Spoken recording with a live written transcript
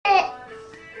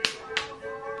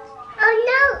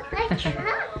truck.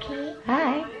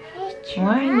 Hi. A truck.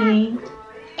 Morning.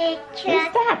 A What's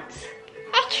truck. that?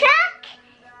 A truck.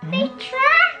 A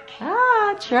truck.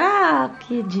 Ah, truck.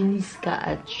 Eugenie's got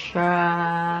a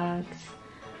truck.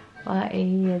 What are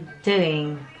you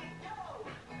doing?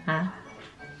 Huh?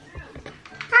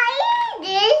 I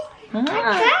this. A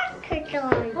Ah. tractor.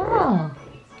 Oh.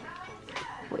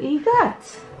 What you got?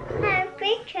 A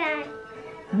big truck.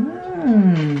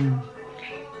 Hmm.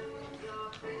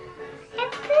 A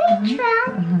big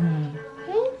truck. Mhm.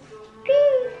 A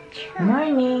big truck.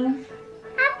 Morning.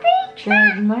 A big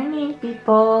truck. Good morning,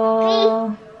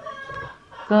 people.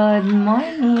 Good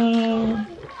morning.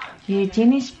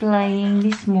 Eugene is playing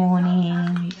this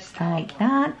morning. Just like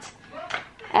that.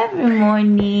 Every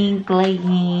morning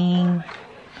playing.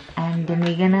 And then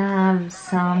we're gonna have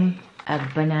some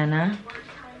banana.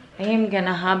 I'm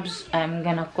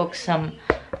gonna cook some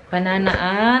banana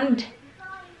and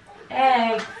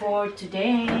egg for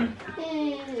today.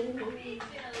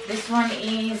 This one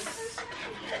is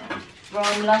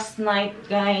from last night,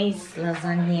 guys.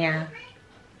 Lasagna.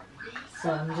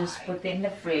 So I'm just putting in the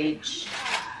fridge.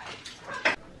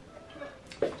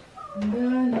 I'm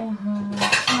gonna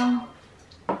have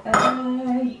some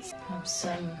eggs. Have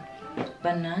some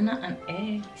banana and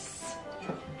eggs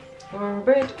for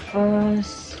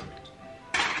breakfast.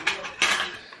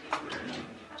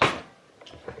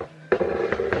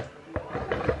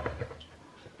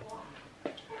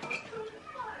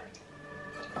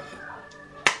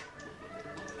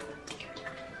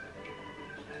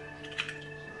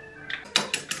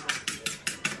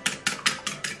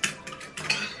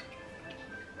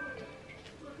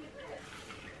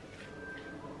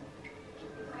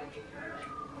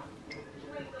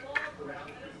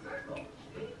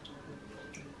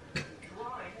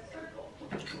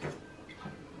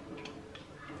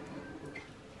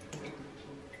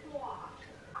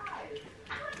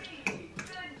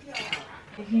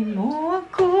 Tingin mo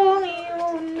akong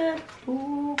iyong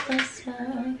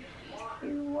nagpukasan.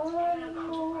 Iwan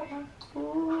mo ako.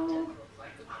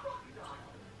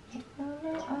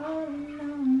 Ipalaan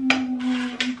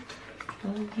ng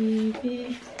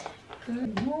pag-ibig.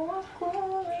 Tingin mo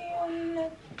akong iyong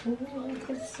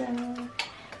nagpukasan.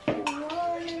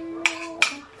 Iwan mo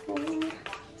ako.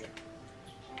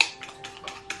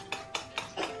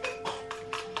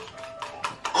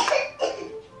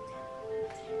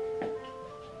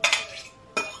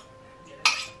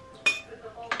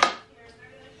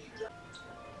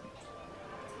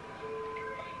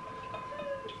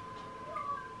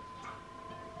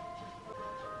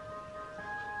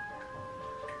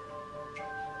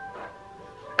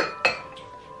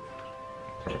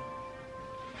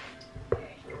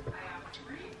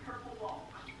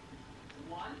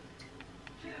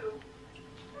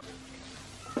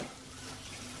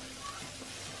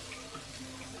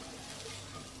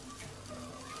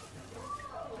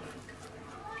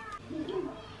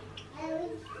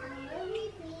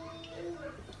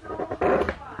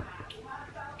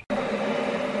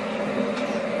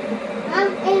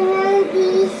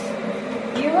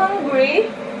 You hungry?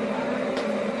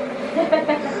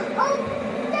 Oh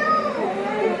no!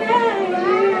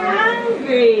 You're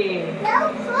hungry. No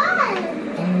fun!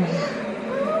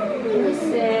 You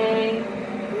say,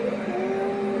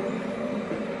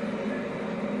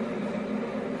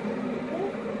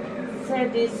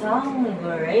 said he's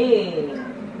hungry.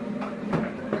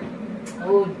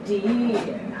 Oh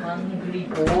dear, hungry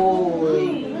boy.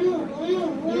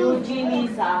 Eugene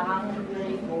is a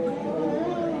hungry boy.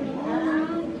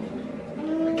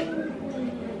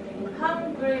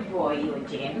 Hungry boy,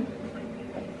 Eugene.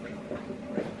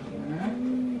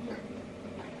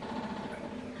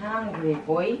 Hungry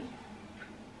boy.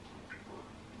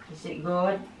 Is it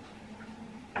good?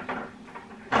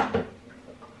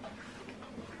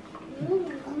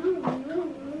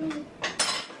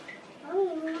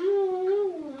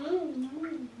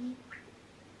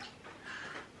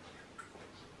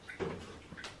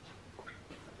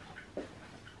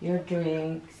 Your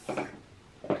drinks.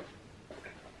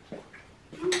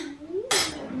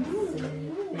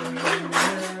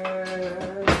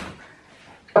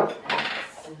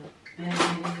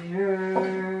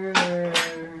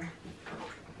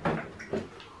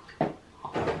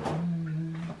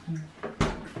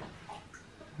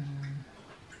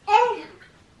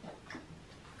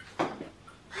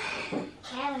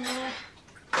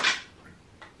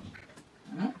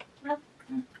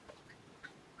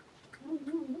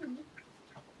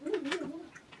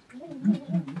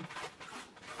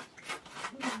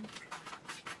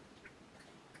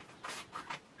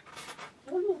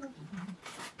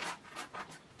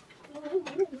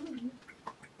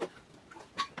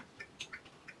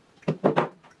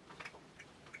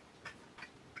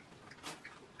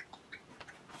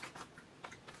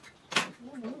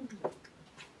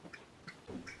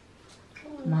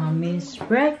 Mommy's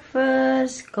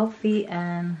breakfast, coffee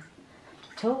and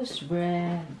toast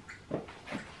bread.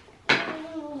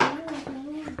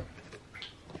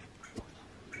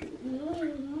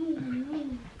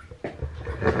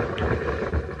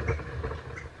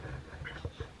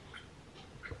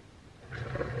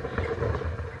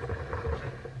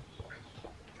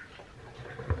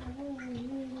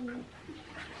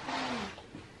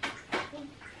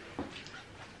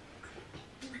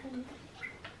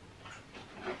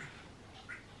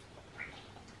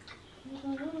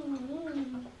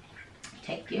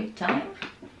 Take your time.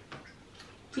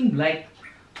 Seem like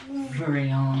very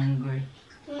hungry.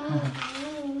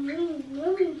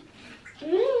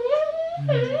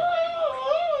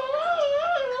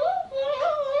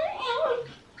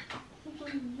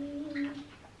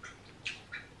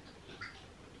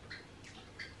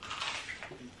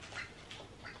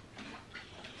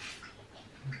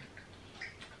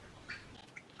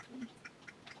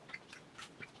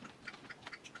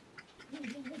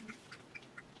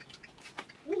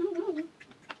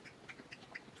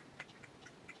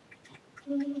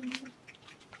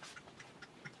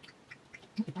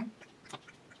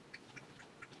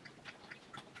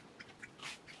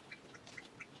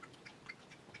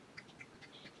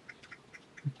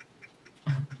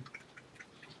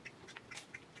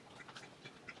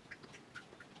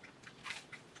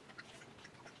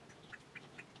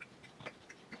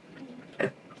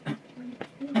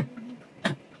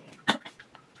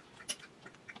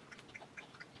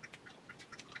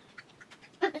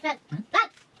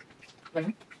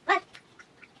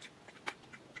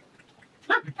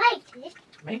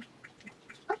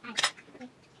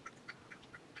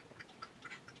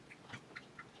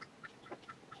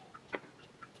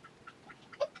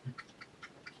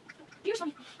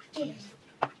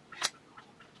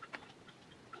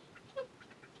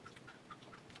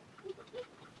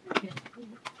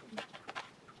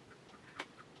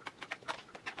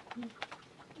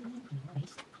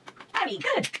 Very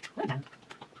good. Well done.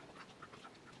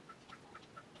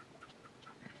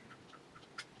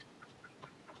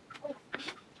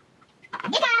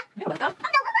 You're welcome.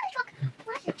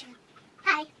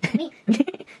 Hi. Me.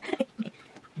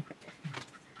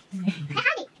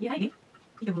 Hi. You hiding?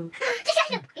 Peekaboo.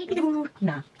 Hi.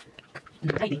 Nah.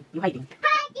 Hiding. You hiding.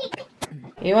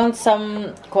 You want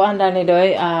some kuan ni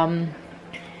doy?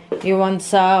 You want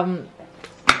some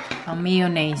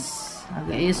mayonnaise? I'll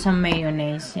get you some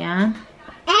mayonnaise, yeah?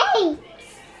 Hey.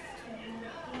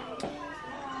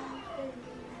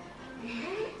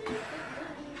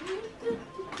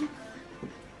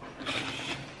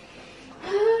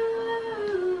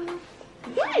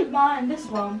 Mine, this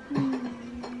one.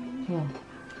 Yeah.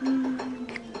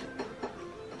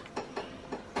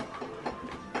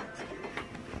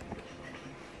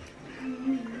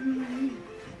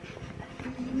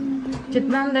 Sit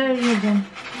down there, Eugene.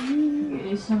 Get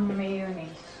you some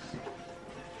mayonnaise.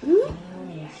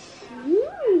 Mayonnaise.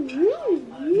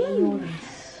 Mayonnaise.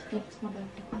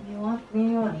 You want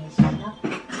mayonnaise?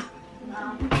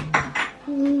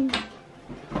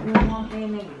 You want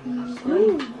mayonnaise?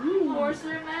 Force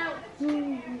her out.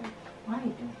 Why do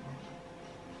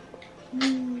that?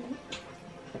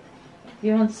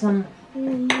 You want some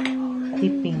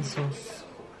dipping sauce?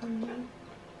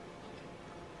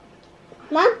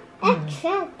 Mom,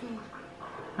 extra.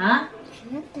 Huh?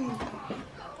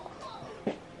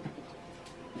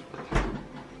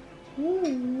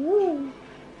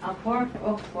 A fork,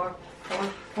 oh fork,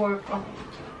 oh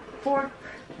fork.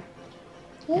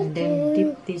 And then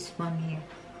dip this one here.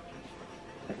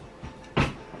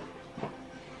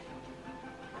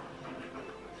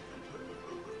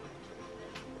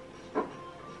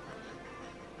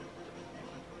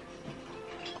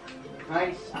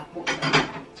 Rice, ako.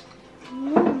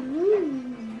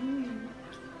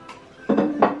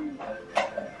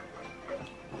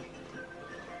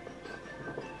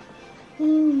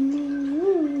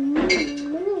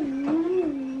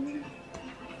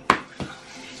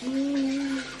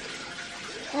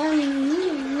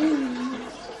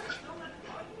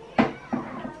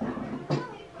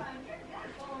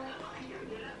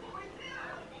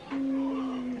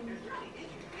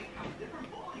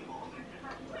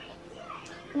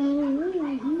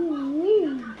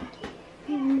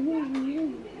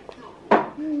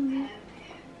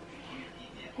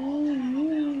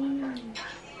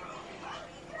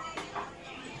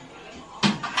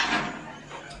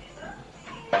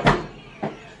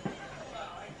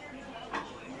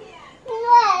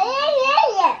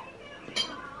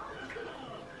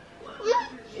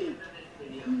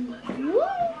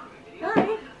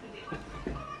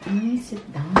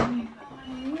 Sit down.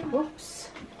 Oops.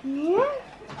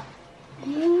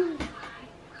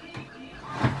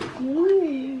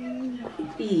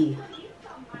 puppy.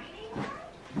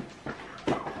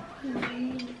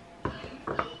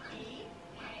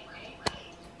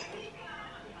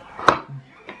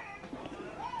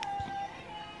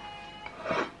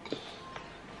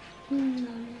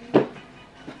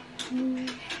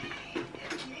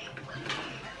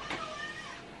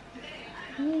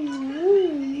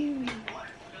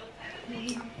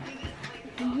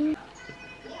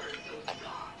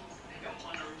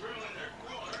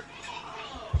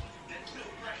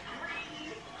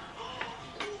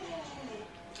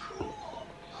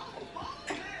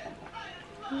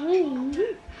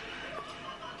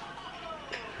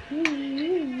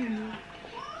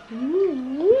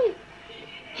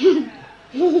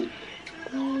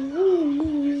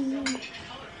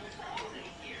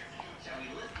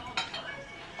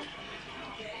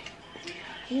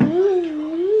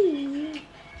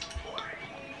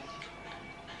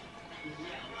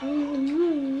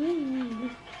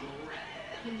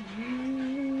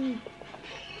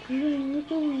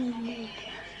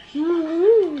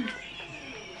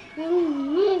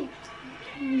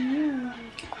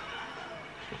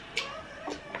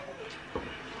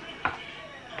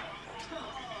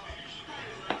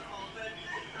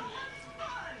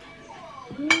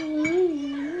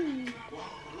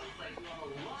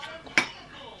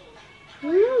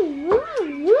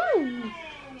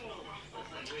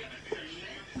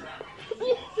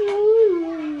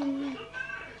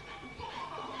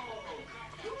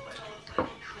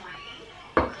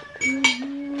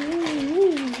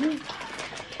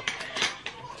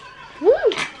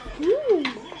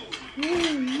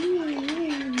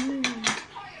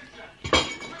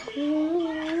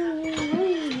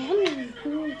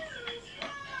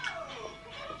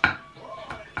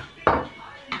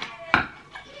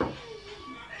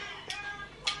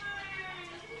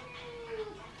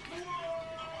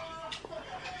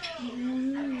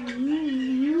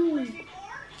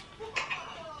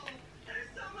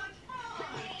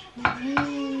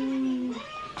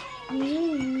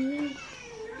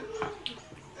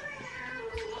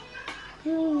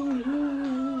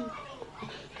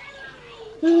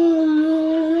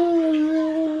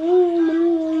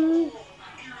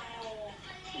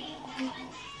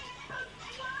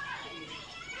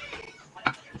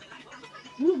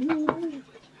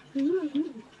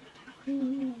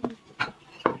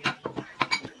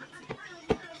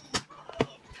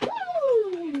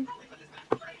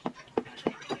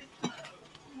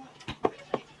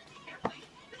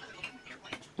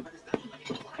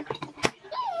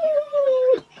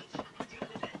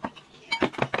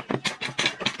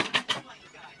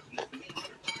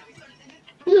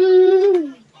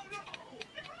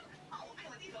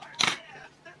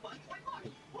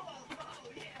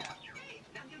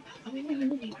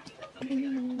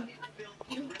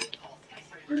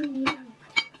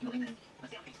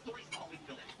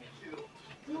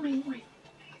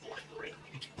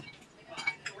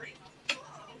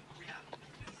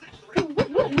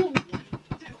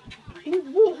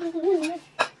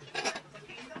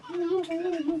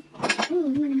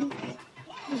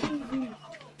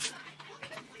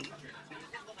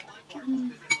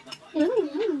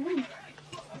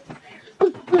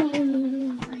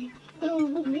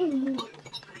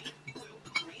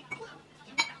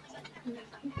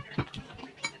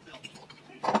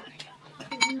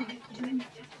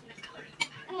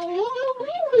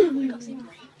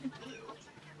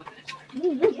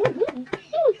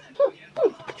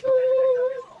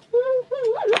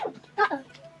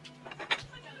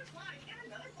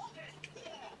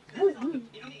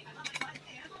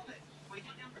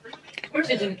 Where's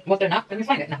it in water now? Can you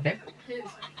find it now there?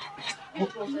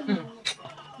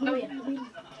 Oh yeah.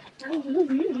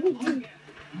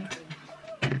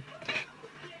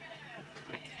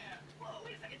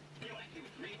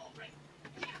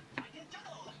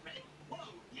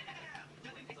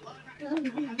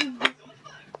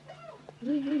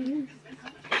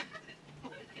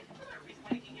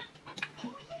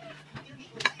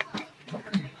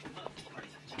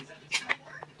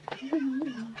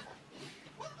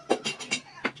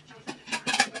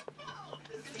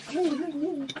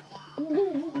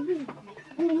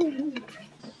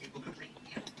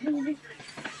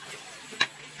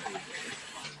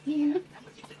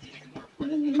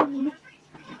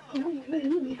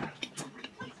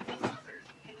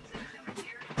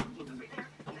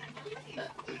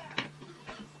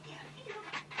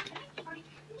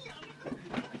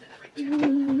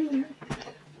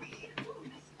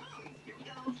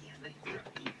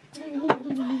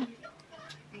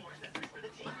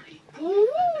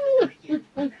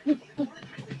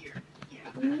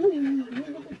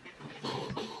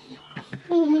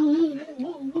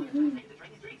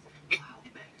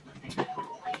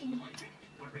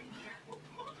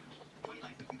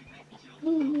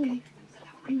 Mm.